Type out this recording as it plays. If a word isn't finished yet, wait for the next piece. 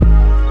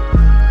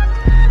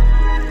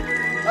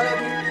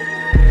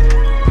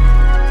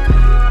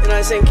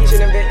I'm saying? Keisha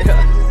in the bit.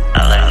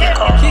 I love you,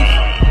 Kobe.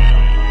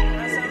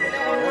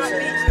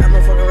 I'm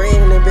a fucking red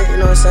in the bit, you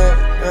know what I'm saying? You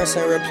know what I'm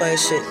saying? Real player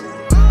shit.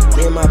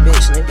 Me and my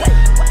bitch, nigga.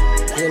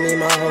 Yeah, me and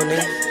my whole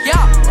nigga.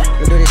 Yeah.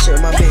 We do this shit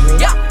with my bitch, nigga.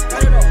 Yeah.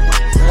 You know what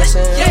I'm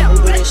saying? Yeah. We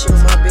do this shit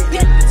with my bitch,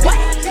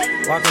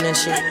 nigga. Walking that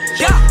shit.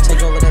 Yeah. Take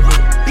over that bitch.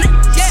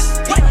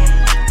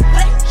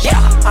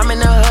 I'm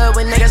in the hood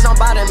when niggas don't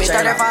bother me.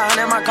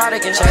 3500 my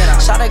cardigan.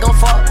 Shawty gon'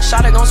 fuck,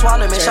 shawty gon'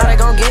 swallow me. Shawty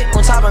gon' get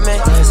on top of me.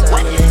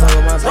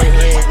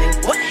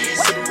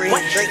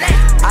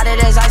 I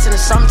did as ice in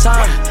the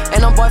summertime.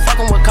 Ain't no boy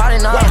fucking with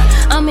Cardi now.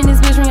 I'm in this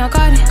bitch when y'all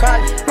Cardi.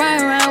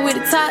 Riding around with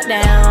the top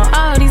down.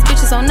 All these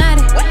bitches so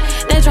naughty.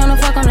 They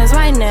tryna fuck on us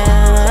right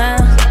now.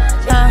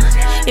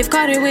 If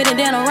Cardi with it,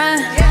 then I'm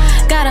rhyme.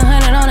 Got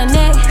 100 on the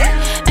neck.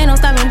 Ain't no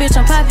stopping, bitch,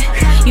 I'm poppin'.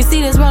 You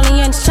see this rolling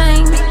in this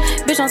chain.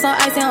 Bitch, I'm so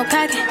icy, I'm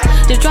cocky.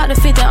 Just dropped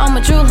the 50 on my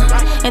jeweler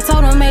and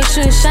told her make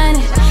sure it's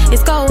shining.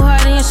 It's cold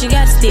hard and she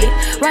got the stick.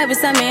 Right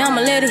beside me,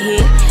 I'ma let it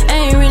hit.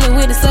 I ain't really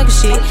with the sucker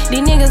shit.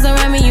 These niggas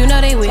around me, you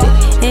know they with it.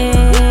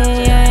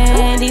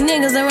 Yeah. These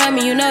niggas around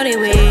me, you know they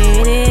with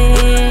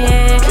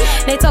it.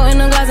 They toting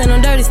them glass and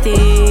them dirty sticks.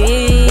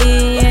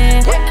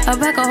 Yeah. A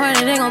back on hard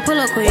and they gon' pull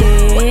up quick.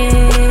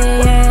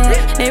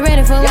 Yeah. They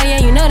ready for what? Yeah,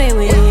 you know they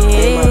with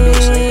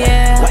it.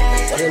 Yeah.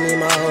 Give me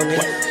my whole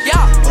nigga.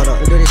 Hold up,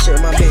 we do this shit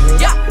with my bitch, nigga.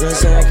 You know what I'm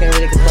saying? I can't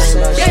really complain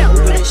about shit. We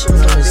do this shit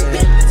with my bitch.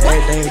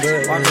 Everything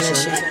good, walking that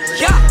shit.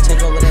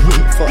 Take over that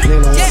bitch. Fuck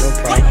nigga, don't want no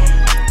problem.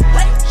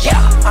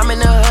 I'm in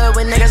the hood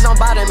when niggas don't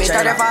bother me.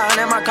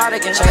 3500 my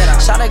cardigan.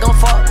 Shawty gon'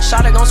 fuck,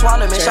 shawty gon'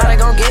 swallow me. Shawty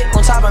gon' get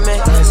on top of me.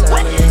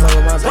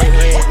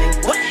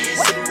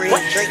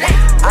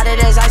 I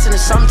did as ice in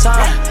the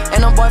summertime.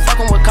 Ain't no boy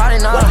fucking with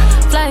Cardi now.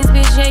 Fly this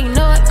bitch, yeah, you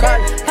know it.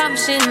 Poppin'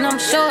 shit and I'm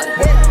short.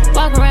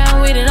 Walk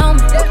around with it on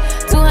me.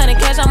 200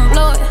 cash, I'ma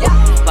blow it.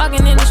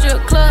 Walking in the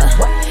strip club.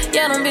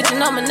 Yeah, them bitches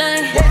know my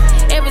name.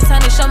 Every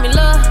time they show me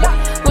love.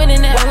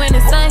 Winning that, win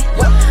insane.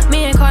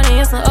 Me and Cardi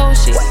in some old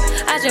shit.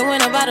 I just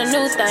went about a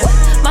new thing.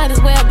 Might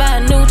as well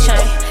buy a new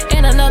chain.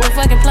 And another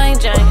fucking plain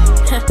Jane.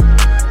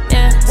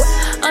 Yeah,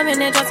 I'm in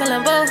there just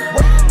telling Bo.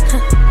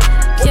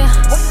 Yeah,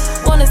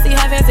 wanna see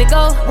how fast it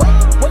go.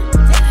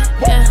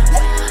 Yeah,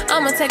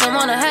 I'ma take them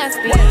on a high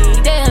speed.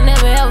 They'll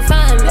never ever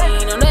find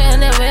me. No, they'll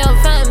never ever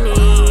find me.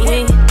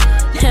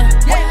 Yeah,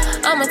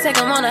 I'ma take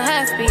them on a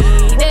high speed.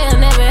 They'll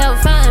never ever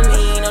find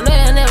me. No,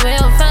 they'll never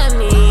ever find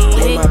me.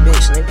 Me and my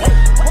bitch, nigga.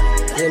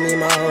 Yeah, me and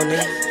my whole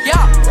nigga.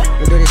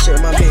 We do this shit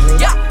with my bitch,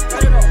 nigga.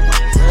 You know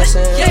what I'm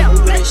saying? We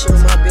do this shit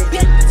with my bitch,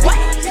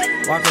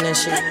 nigga. Walking that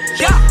shit.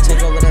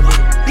 Take over that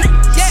bitch.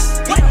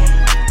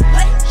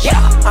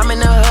 I'm in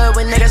the hood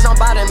when niggas don't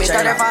bother me.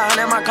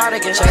 3500 my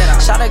cardigan.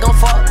 Shawty gon'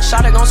 fuck,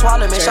 shawty gon'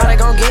 swallow me. Shawty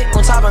gon' get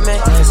on top of me.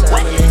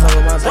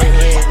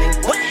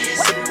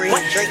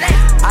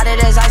 I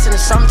did as ice in the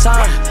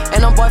summertime.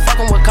 Ain't no boy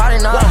fucking with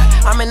Cardi now.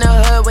 I'm in the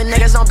hood when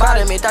niggas don't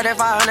bother me.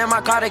 3500 my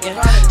cardigan.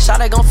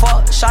 Shawty gon'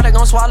 fuck, shawty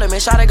gon' swallow me.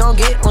 Shawty gon'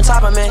 get on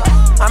top of me.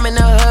 I'm in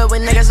the hood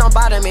when niggas don't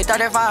bother me.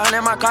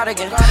 3500 my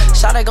cardigan.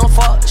 Shawty gon'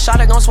 fuck,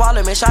 shawty gon'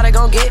 swallow me. Shawty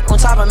gon' get on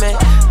top of me.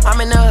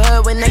 I'm in the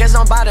hood when niggas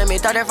don't bother me.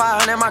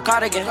 3500 my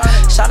cardigan.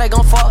 Shawty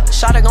gon' fuck,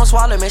 shawty gon'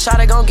 swallow me.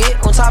 Shawty gon' get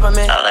on top of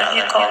me. I love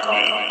you,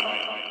 Kobe.